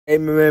Hey,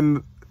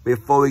 remember,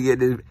 before we get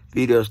this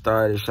video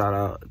started, shout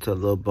out to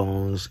Lil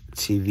Bones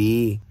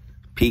TV,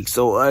 Peak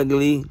So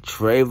Ugly,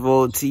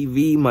 Trevo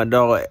TV, my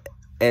dog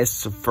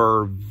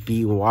Esfer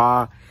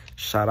VY.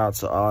 Shout out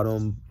to all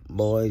them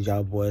boys.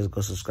 Y'all boys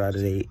go subscribe to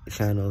their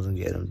channels and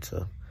get them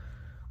to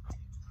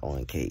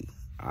 1K.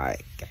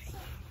 Alright, gang.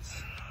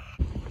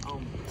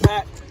 I'm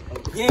back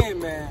again,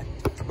 man.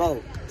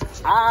 Bro,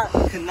 I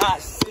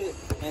cannot sit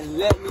and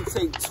let me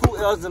take 2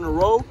 L's in a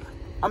row.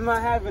 I'm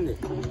not having it.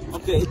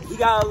 Okay, he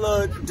got a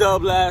little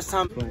dub last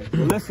time. But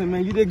listen,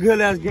 man, you did good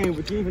last game,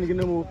 but you ain't finna get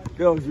no more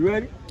L's. You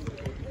ready?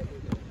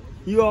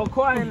 You all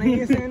quiet and you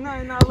ain't saying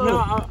nothing. No,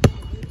 I'm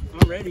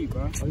ready,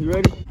 bro. Are you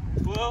ready?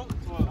 12? All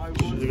right,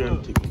 you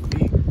gotta take a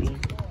beat, man.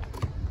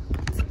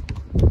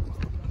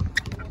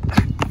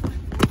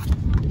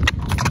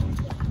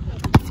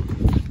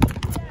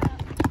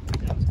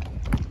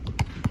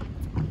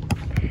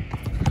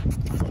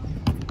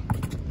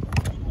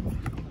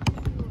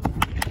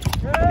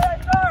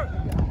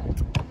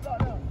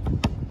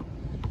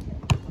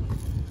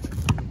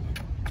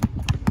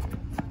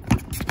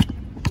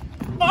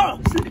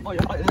 Oh,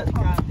 y'all, goddamn.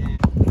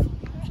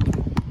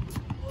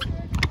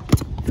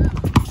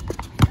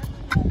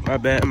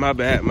 My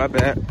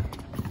bad.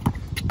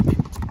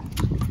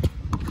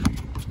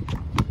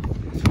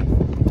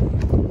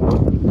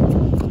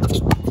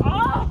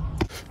 Ah!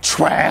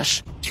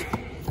 Trash.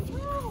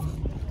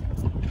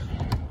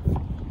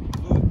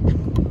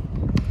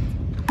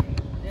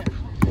 Yeah,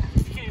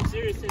 came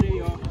serious today,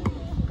 y'all.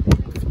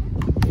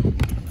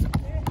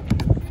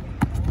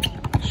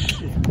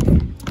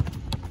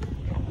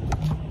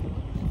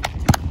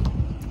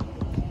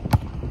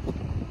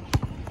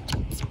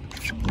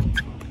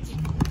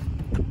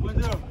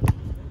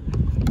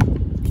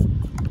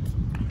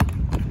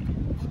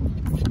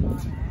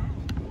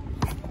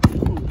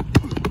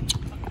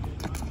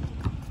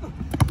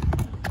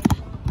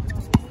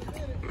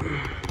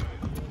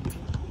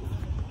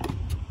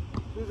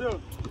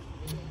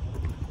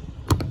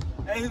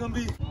 Hey, he's gonna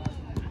be.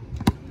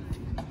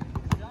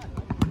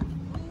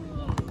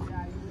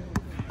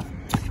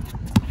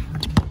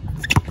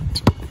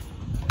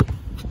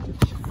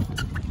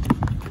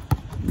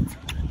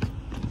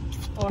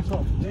 Oh, it's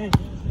up. Dang.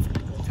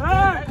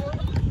 Hey!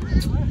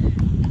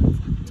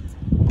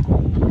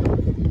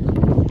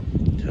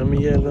 Tell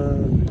me yet,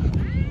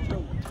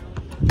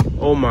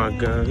 oh my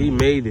God, he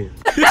made it.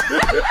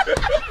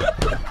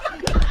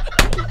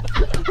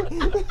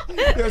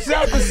 Yo,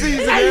 shout out to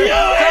season,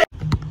 man.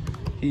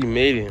 He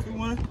made it.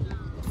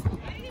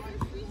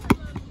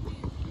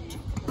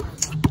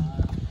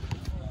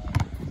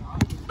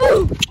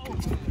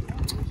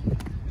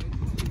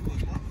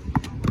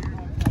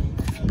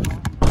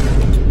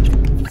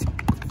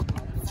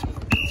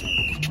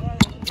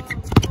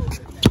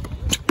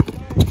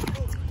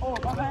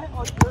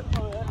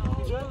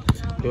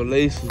 Yo,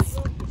 Lacey.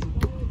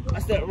 I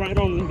stepped right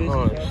on him, bitch.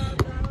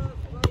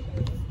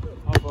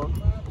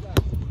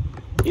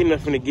 You're not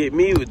finna get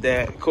me with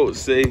that. Coach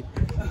say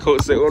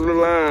on the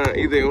line.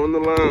 Either on the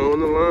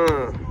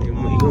line. You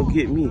gonna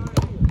get me.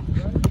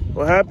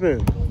 What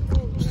happened?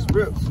 Just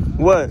rips.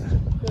 What?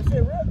 That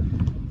shit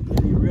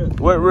rip.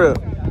 What rip?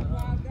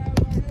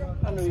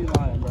 I know you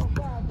lying, bro.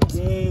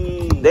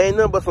 Dang. They ain't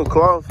nothing but some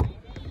cloth.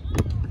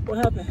 What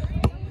happened?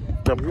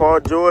 The Paul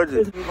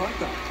George's.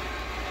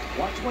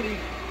 Watch what he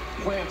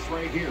plants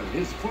right here.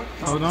 His foot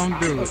comes don't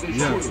do it.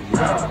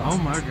 Yeah. Oh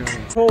my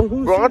God.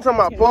 Bro, I'm talking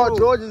about Paul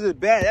George's is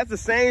bad. That's the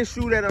same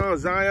shoe that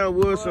Zion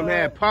Wilson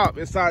had popped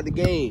inside the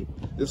game.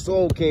 The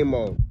sole came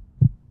on.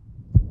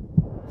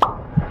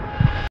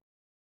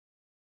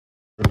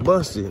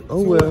 Busted.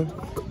 Oh well.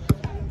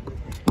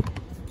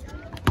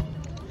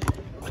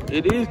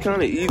 It is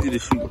kind of easy to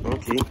shoot.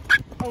 Okay.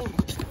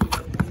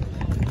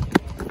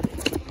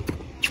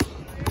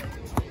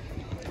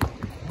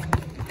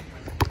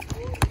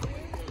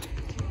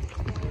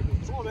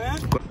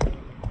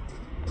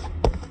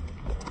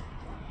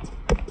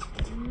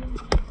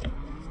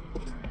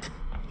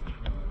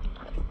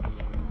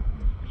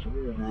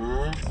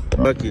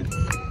 Bucket.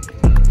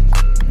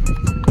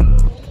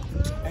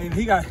 Hey,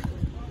 he got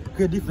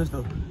good defense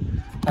though.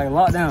 Like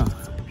lockdown.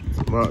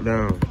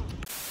 Lockdown.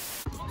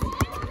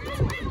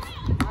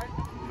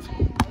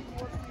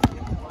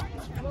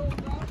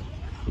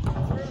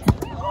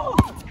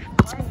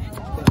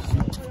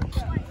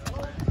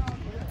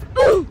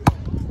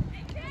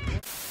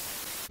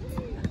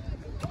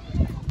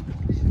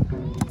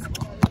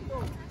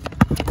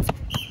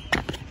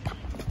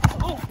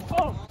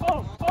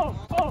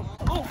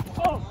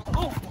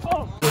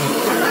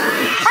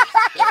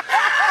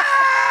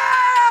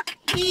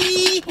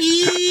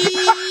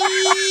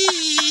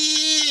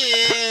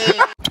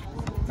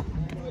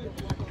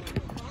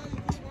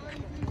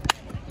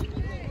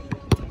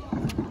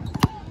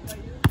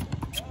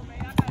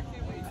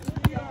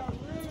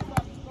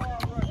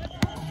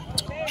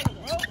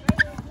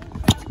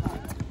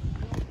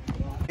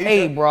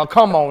 Hey, bro,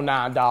 come on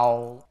now,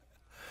 dog.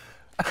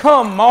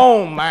 Come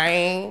on,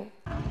 man.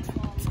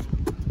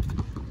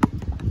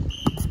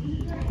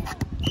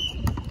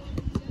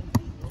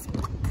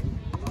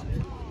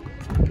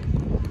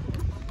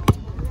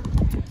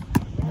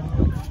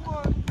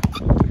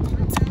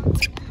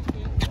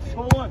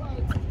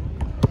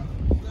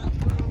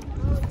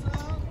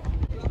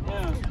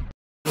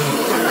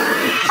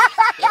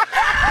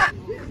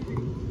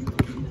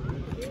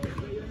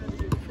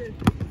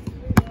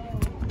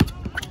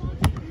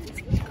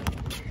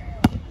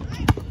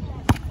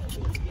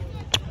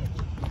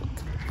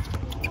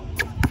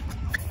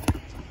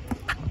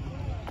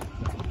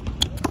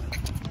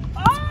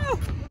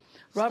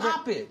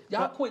 Stop it.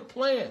 Y'all quit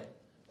playing.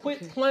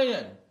 Quit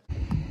playing.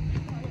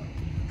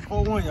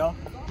 4-1, y'all.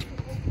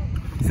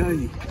 I'm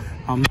telling you,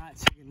 I'm not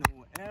taking no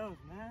more L's,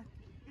 man.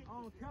 I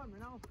don't care,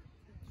 man. I don't.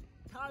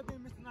 Tired of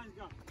being Mr. Nice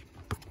Guy.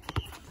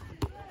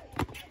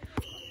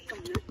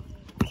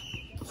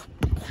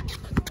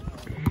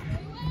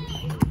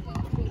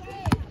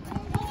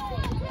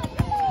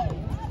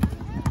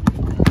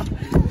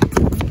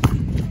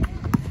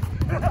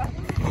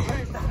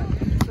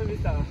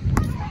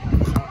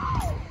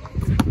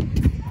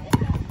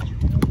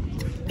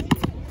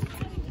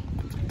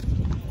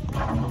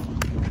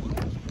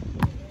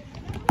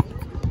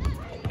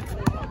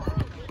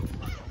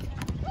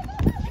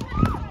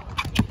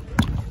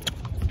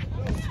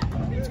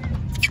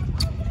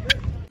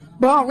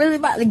 Bro, I'm really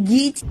about to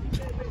get.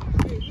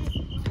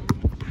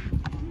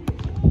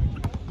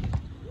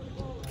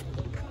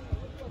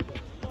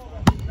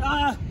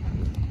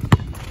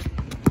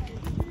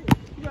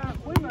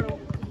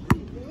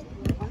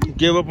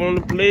 Give up on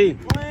the play.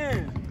 Keep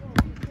playing.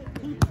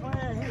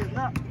 He is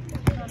not.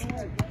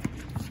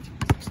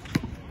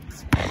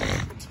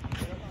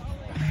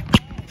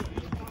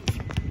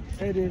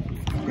 It is.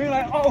 Green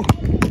light. Oh.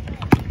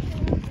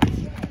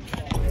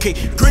 Okay,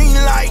 green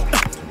light.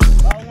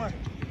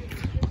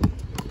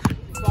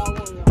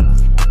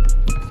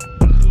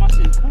 My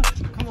shit.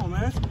 Come on,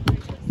 man.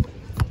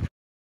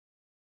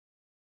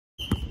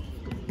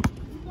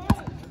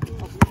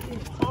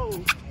 Oh,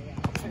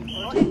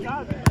 he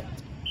got it.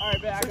 All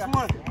right, man. I got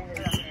one.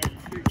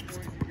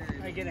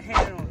 I get a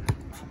hand on it.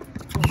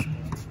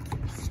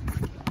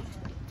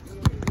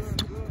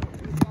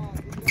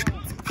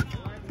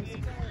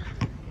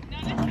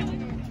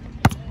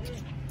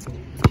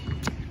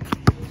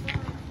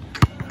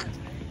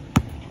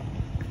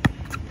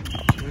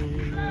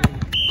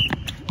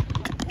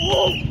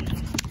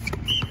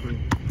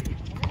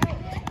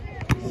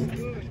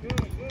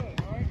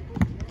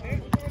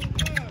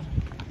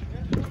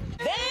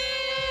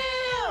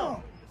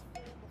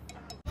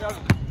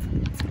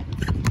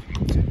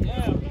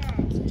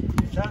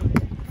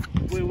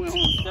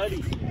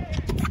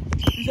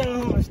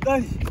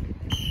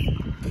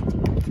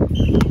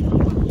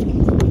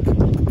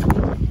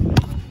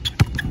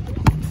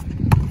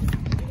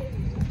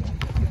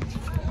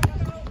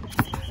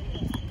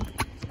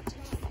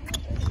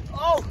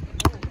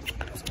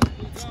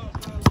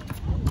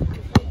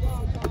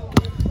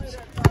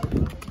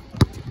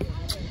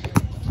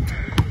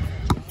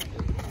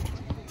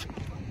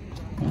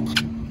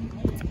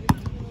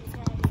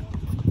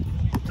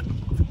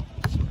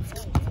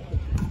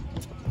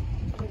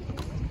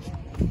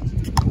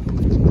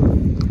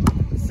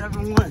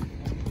 7-1.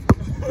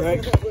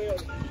 Right?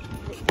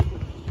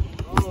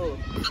 Oh.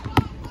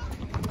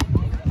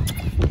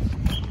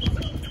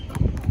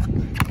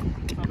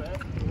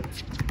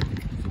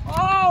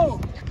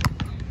 Oh!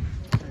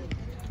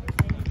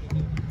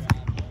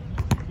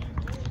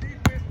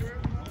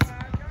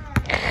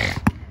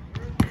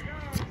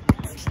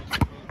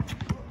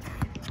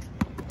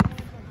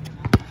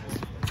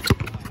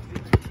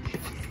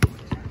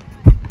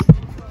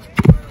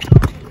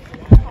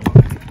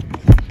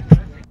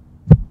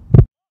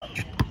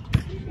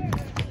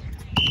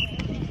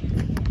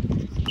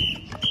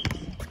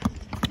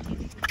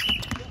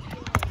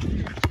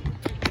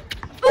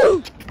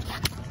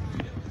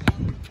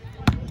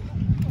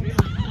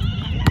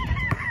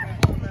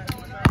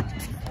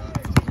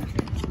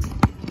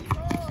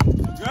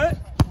 Good?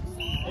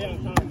 Yeah,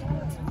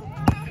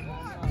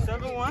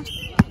 7-1.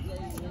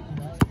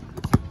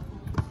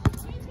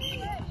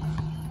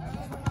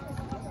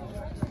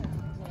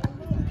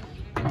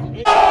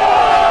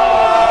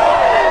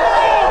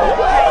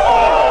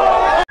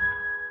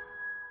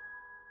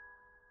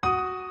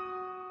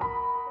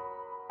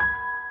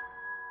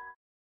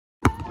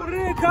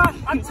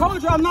 I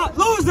told you I'm not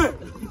losing.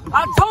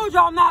 I told you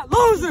I'm not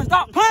losing.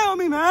 Stop playing with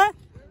me, man.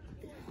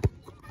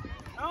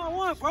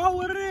 9-1, bro.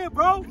 What it is,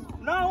 bro?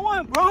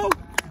 9-1, bro.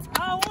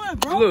 9-1,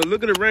 bro.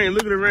 Look at the rain.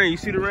 Look at the rain. You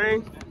see the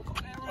rain?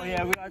 Oh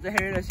yeah, we got to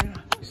hear that shit.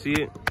 You see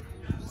it?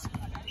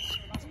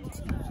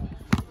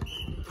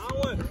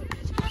 9-1.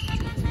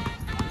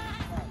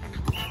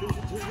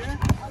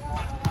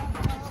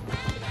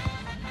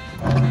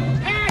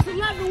 Ass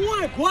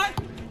 11-1, boy.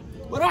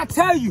 What I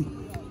tell you?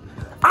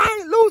 I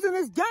ain't losing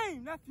this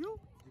game, nephew.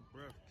 Your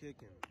breath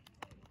kicking.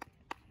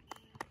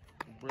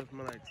 Your breath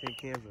smell like 10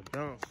 cans of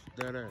dunce.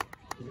 That ass.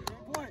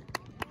 Boy.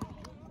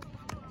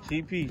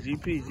 GP.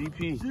 GP. GP.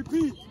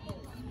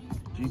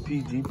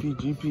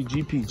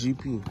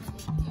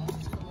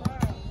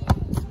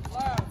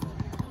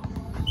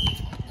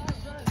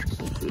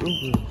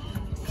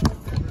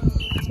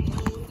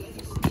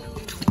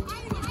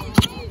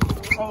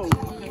 Oh.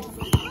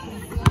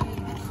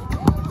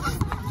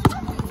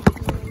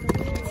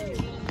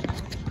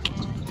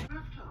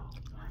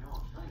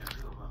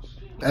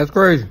 That's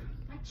crazy.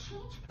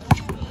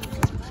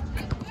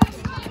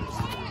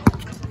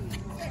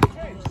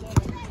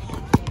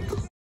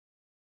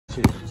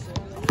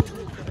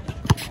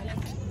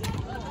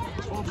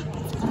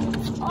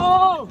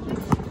 Oh!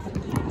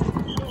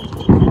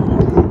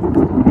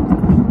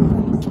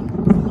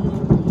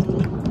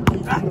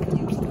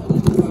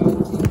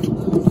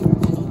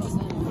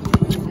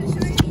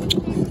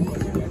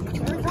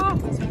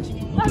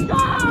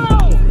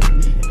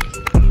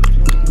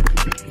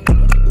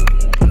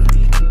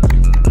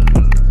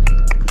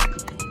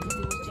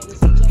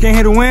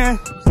 to win.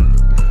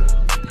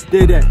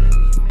 Did that.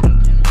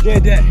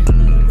 Did that.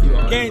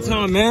 Game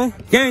time, man.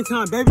 Game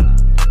time, baby.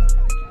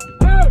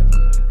 Hey!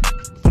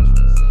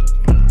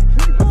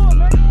 Keep going,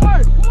 make it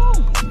work. Come on.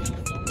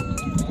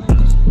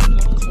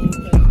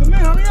 Come in,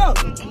 hurry up.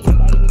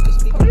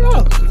 Hurry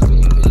up.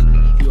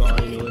 You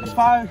already know it.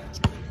 5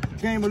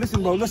 game, but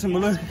listen, bro. Listen, bro.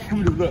 Look.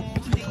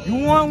 You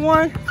won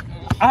 1,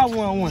 I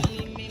won 1.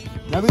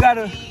 Now we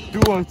gotta do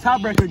a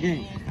tiebreaker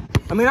game.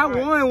 I mean, I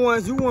won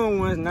once, you won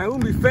once. Now it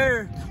wouldn't be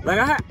fair. Like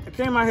I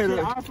came out here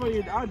to.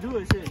 I'll do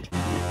it, shit.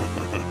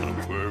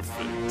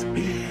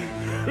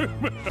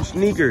 Perfect.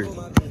 Sneakers.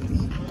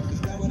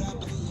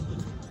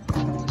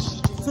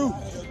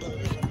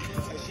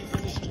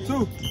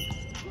 2.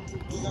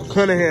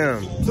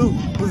 Cunningham. 2.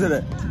 Who's it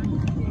at?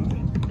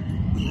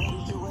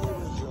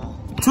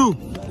 2.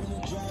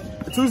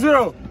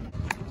 2-0.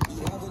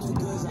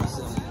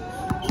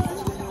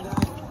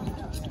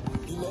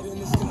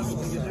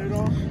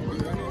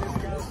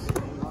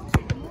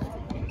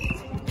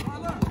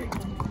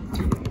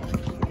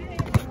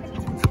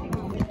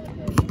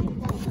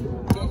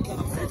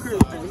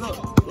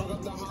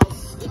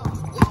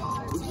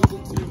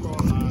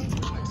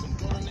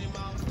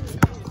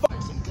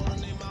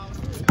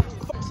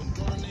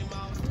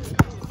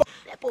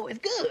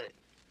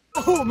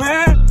 Oh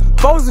man,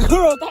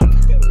 4-0.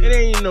 It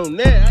ain't even no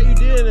net. How you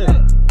did it? Be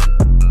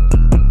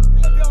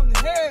on the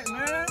head,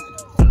 man.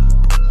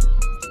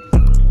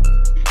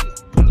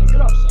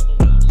 Get up.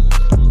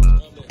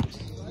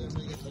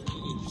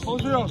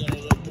 4-0.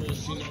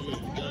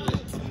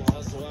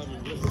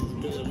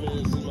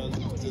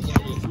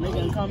 Make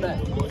him come back.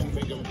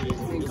 Make him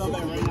come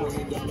back right now.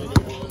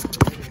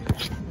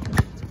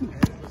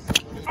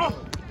 Oh.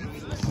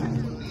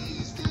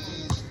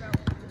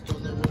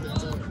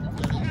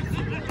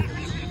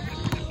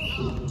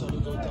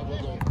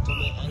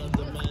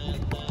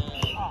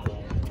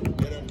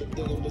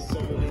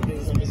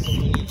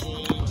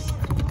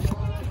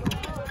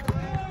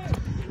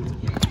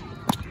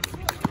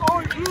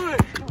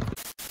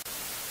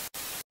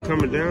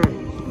 Coming down.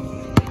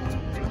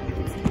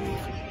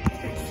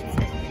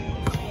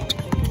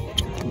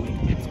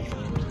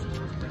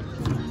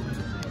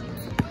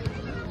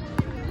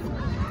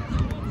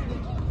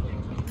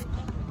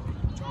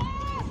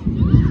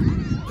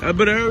 I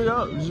better hurry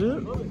up,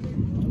 shit.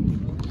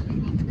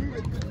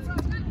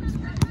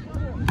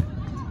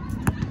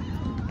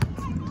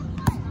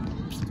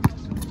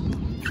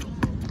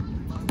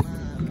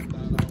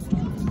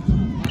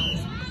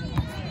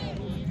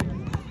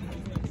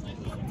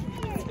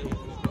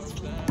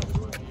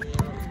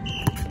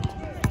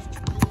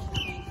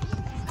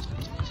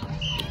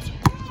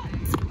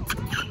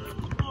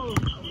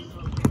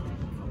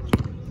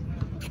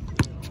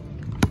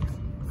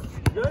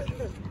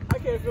 I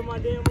can't feel my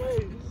damn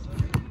legs.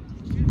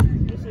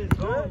 This is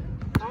good.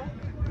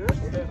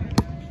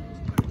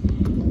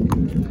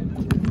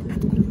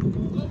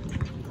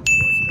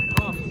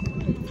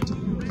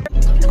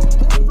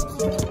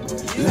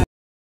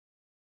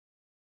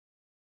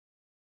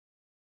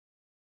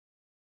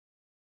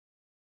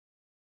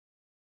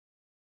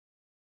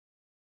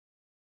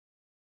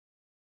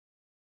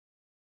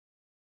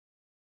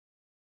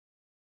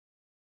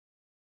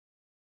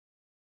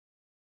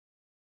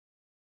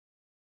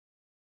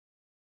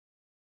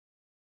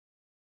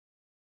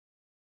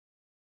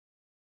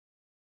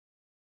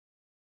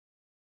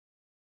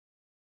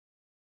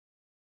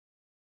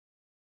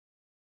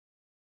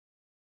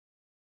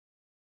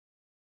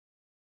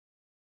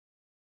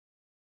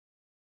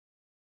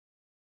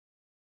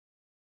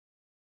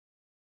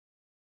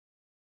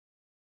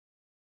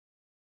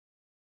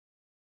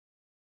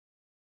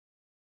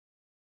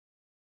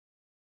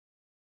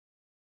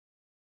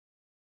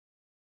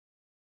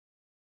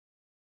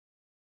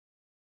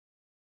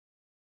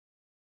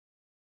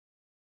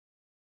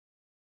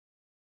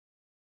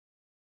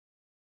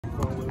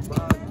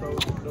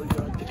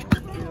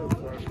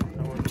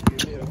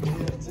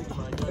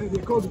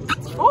 Good.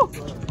 Oh!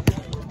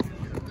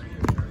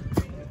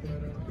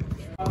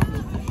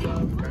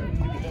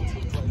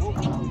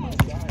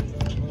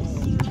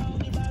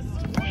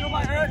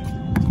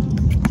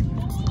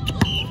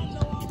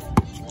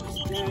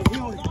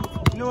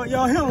 You know what,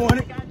 y'all? He don't want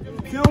it.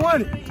 He don't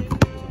want it.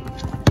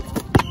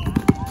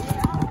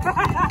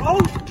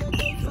 Close.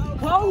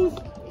 Close.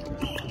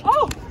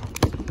 Oh!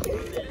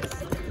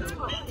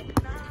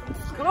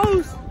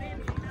 Close.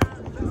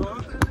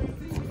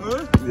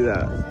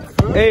 Yeah.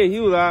 Hey, he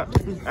was out.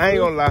 I ain't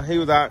gonna lie, he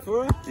was out.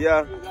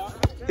 Yeah.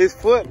 His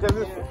foot, cause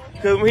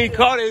when he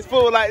caught it, his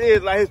foot was like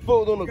this, like his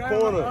foot was on the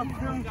corner.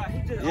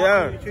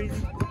 Yeah.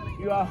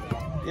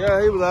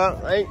 Yeah, he was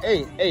out.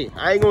 Hey,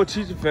 I ain't gonna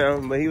cheat you,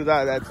 fam, but he was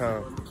out that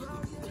time.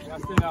 I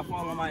still got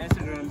follow my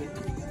Instagram, bitch.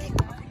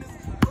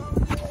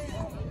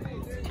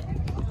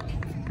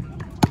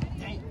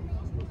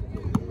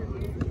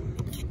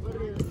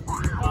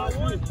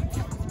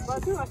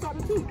 I saw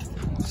the 2.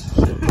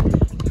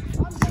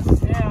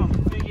 Damn,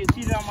 they get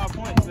cheated on my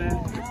points,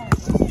 man.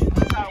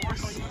 That's how it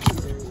works on you.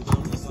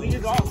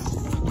 Niggas off.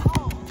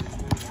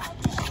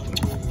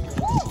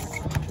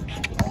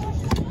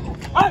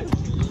 Hey!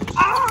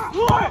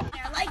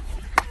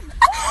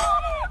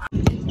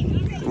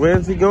 Where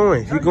is he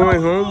going? Is he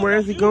going home? Where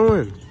is he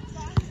going?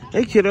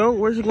 Hey, kiddo,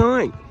 where's he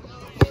going?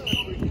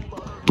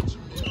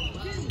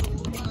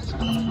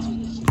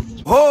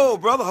 Whoa,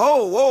 brother,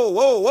 whoa, whoa,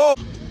 whoa, whoa.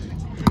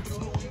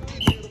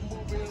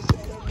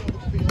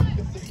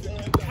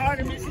 Hard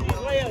to miss these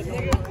layups,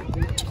 nigga.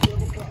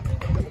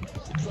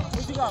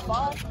 What you got,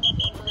 5?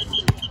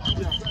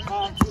 Yeah,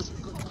 5.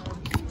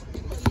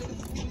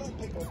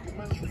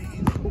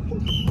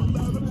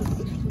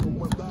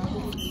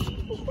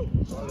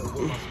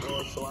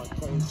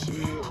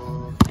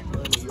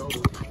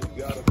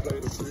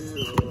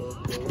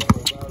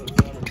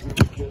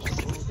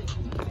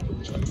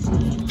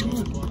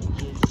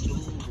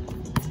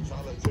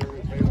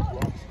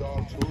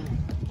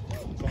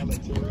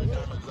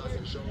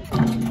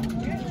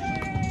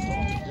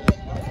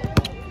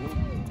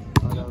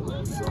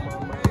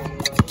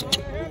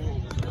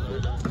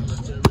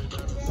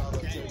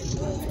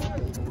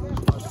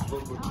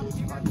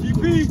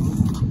 GP.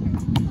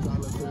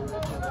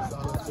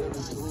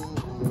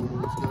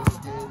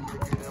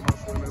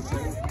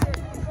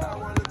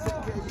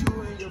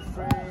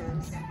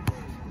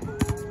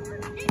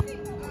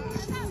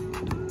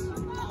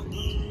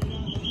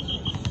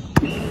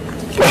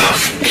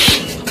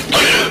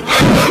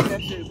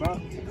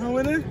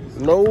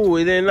 No,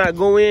 it did not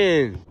go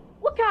in.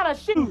 What kind of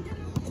shit? Bro,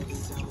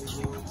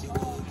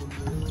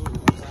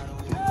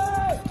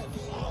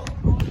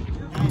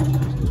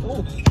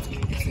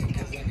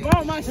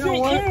 my shit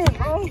in,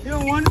 bro. You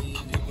don't want it.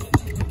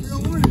 You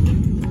don't want it.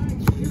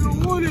 You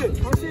don't want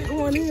it. My shit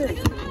going in.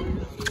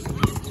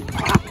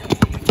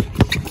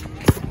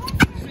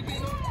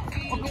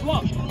 Fucking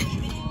block.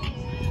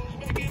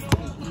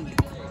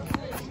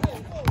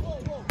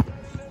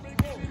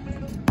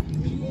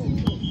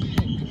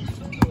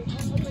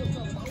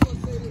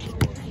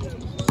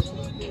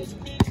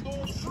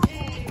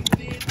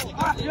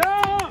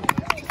 Yeah.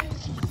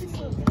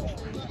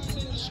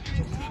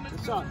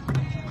 Good shot.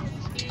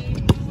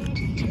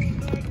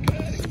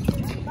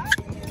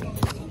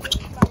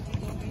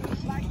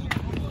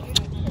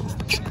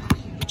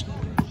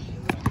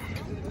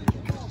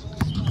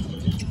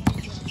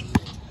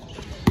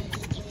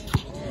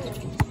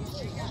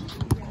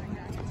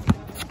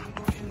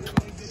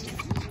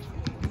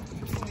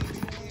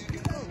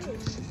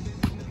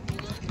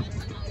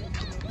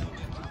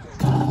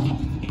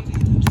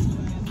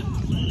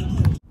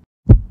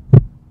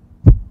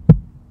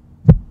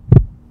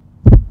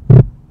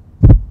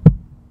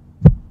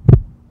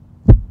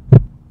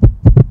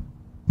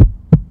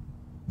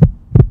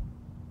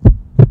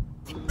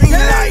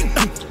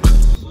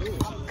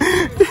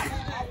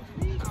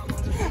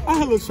 I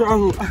had a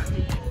trouble.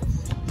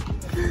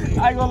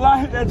 I ain't gonna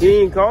lie. That He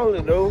ain't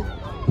calling it though.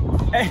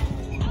 hey,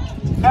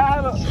 I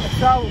had a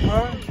trouble,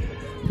 bro.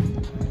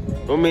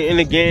 I mean, in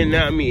the game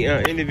now. I mean,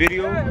 in the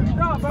video. Yeah,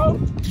 stop, bro.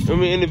 I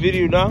mean, in the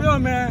video now. Yo,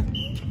 man.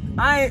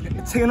 I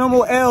ain't taking no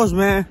more L's,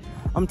 man.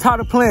 I'm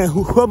tired of playing.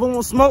 Whoever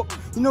wants smoke,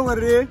 you know what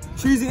it is.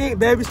 Cheesy Inc,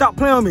 baby. Stop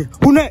playing with me.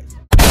 Who next?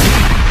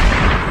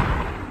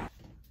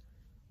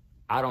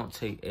 I don't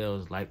take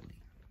L's lightly.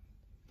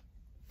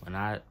 When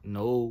I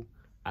know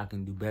I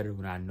can do better,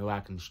 when I know I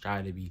can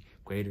strive to be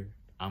greater,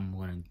 I'm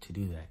going to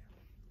do that.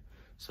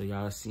 So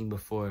y'all seen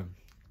before,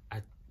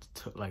 I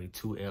took like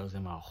 2 L's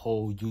in my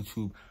whole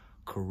YouTube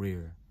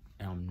career,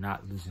 and I'm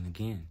not losing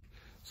again.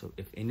 So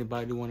if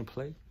anybody want to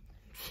play,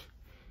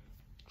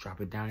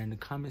 drop it down in the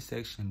comment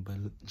section. But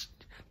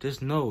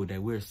just know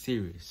that we're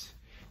serious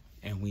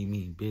and we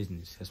mean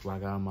business. That's why I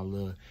got on my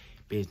little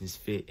business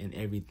fit and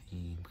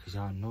everything, because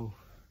y'all know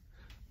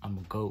I'm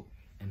a GOAT,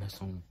 and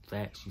that's on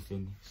facts, you feel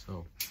me?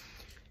 So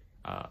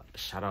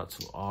shout out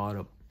to all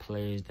the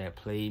players that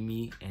played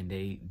me, and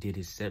they did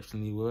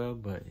exceptionally well.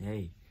 But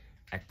hey,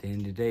 at the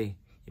end of the day,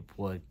 your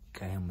boy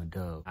got him a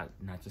dub.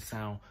 Not to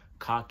sound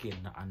cocky,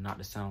 not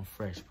to sound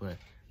fresh, but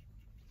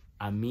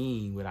I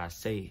mean what I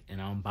say, and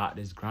I'm about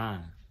this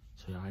grind.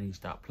 So y'all need to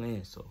stop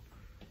playing. So,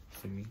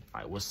 feel me?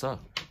 Like, what's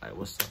up? Like,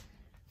 what's up?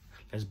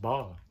 Let's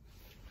ball.